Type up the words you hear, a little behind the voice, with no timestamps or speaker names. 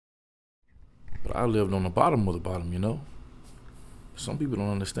But I lived on the bottom of the bottom, you know. Some people don't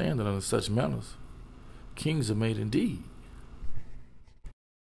understand that under such manners, kings are made indeed.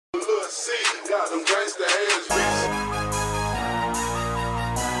 Got them gangsta hands reaching.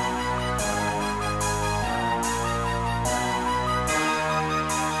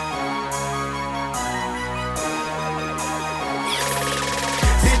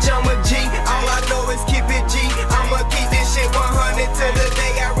 Bitch, I'm a G, all I know is keep it G. I'ma keep this shit 100 till the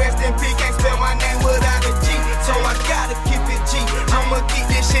day I rest in peace. Can't spell my name without a G, so I gotta keep it G. I'ma keep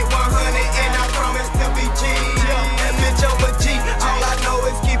this shit 100 and I promise to be G. Bitch, I'm a G, all I know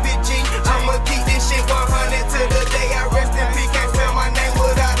is keep it G. I'ma keep this shit 100 till the day I rest in peace. Can't spell my name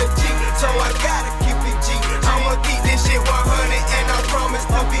without a G, so I gotta keep it G. I'ma keep this shit 100 and I promise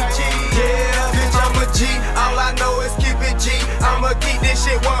to be G. Yeah, bitch, I'm a G, all I know is keep it G. I'ma keep this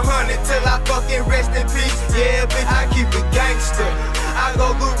shit 100 till I fucking rest in peace. Yeah, bitch, I keep it gangster. I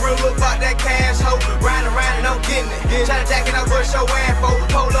go gorilla about that cash hoe. Riding around and I'm getting it. Try to jack it, I push your ass for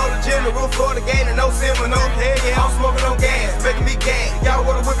Polo, the general, for the gator, no Seminole. Hell yeah, I'm smoking on gas, making me gag. Y'all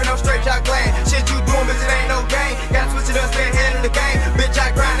wanna whip it, I'm straight, y'all glad. Shit you doing, bitch, it ain't no game. Gotta switch it up, stay ahead of the game. Bitch, I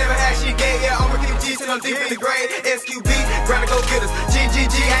grind, never had shit gay. Yeah, I'ma keep G till I'm deep in the grave. SQB, grind to go get us.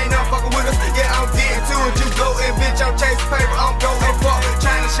 GGG, ain't nothing fucking with us. Yeah, I'm getting to it, you going, bitch, I'm chasing paper, I'm going fuck.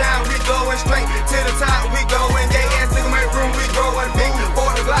 Trying to shine, we going straight to the top, we going. Gay ass nigga make room, we growing big.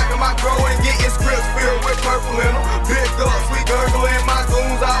 40 Glock in my growing, getting scripts filled with purple in them. Big ups, we gurgling my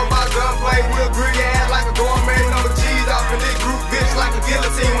goons, all my gunplay. We'll grill your ass like a gourmet, number G's off in this group, bitch, like a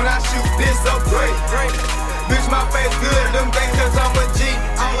guillotine when I shoot this up great. Bitch, my face good, them things, cause I'm a G.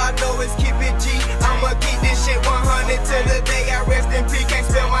 All I know is keep it G. I'ma keep this shit 100 till the day I rest in peace. Can't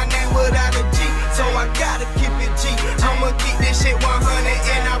spell my name without a G, so I gotta keep it G. I'ma keep this shit 100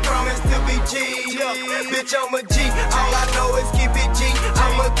 and I promise to be G. Bitch, I'm a G. All I know is keep it G.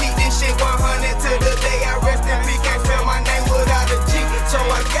 I'ma keep this shit 100 till the day I rest in peace. Can't spell my name without a G, so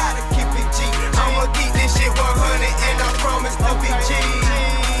I gotta keep it G. I'ma keep this shit 100 and I promise to be G.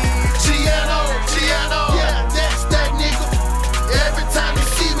 Giano, yeah, that's that nigga. Every time they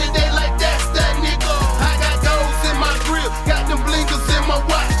see me, they like, that's that nigga. I got goals in my grill, got them blinkers in my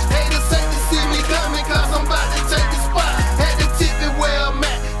watch. Haters hate to see me coming, cause I'm about to take the spot. Had to tip it where I'm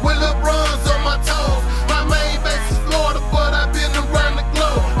at, with LeBron's on my toes. My main base is Florida, but I've been around the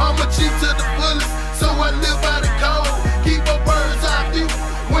globe. I'm a G to the fullest, so I live by the code. Keep a bird's eye view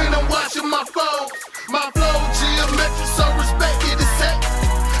when I'm watching my foes. My flow geometric, so respect it is set.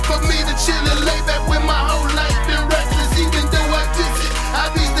 For me to chill and lay back when my whole life been reckless. Even though I visit,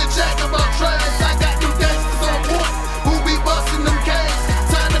 I be the jack about trash. I got them gangsters on point who be busting them cash.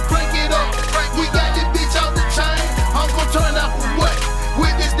 Time to crank it up. We got this bitch out the chain. I'm gon' turn out for what?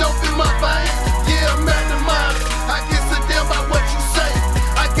 With this dope in my vein. Yeah, I'm mastermind. I get so damn about what you say.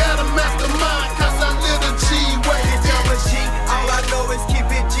 I got a mastermind, cause I live the G way. Bitch, I'm a G. All I know is keep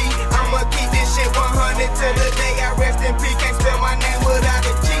it G. I'ma keep this shit 100 till the day I rest in peace. Can't spell my name without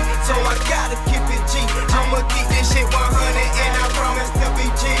a G, so I gotta keep it G. I'ma keep this shit 100 and I promise to be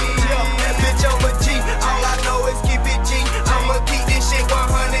G. Bitch, I'm a G. All I know is keep it G. I'ma keep this shit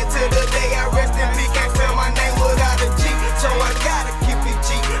 100 till the day I rest in peace. Can't spell my name without a G, so I gotta keep it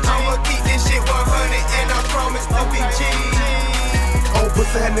G. I'ma keep this shit 100 and I promise to be G. Oh,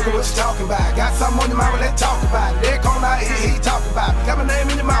 pussy ass nigga, what you talking about? Got something on your mind, well, let's talk about it. Every corner out here, he talking about it. Got my name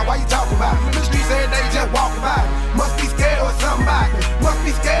in your mouth, why you talking about it? In the streets every day, just walking by it. Must be scared or somebody. Must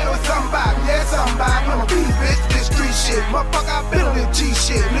be scared or somebody. Yeah, somebody. I'm a beast, bitch, this street shit. Motherfucker, I been on this G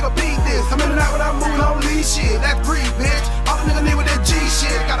shit. Nigga, beat this. I'm in and out when I'm moving on lead shit. That's free, bitch. All the nigga need with that G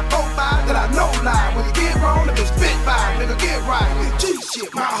shit. Got a 4-5 that I know lie. When you get wrong, nigga, spit by. Nigga, get right. This G shit,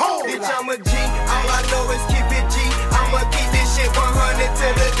 my whole Bitch, life. I'm a G. All I know is keep it G. I'ma keep this shit 100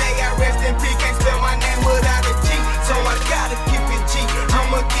 till the day I rest in peace. Can't spell my name without a G, so I gotta keep it G.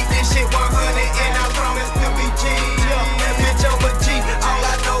 I'ma keep this shit 100 and I promise to be G. Bitch, I'm a G. All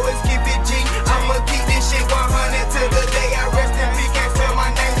I know is keep it G. I'ma keep this shit 100 till the day I rest in peace. Can't spell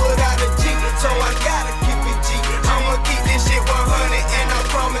my name without a G, so I gotta keep it G. I'ma keep this shit 100 and I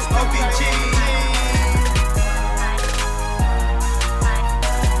promise to be G.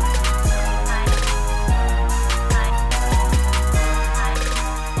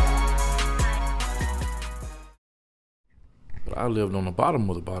 But I lived on the bottom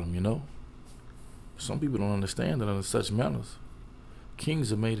of the bottom, you know. Some people don't understand that under such manners,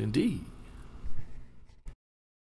 kings are made indeed.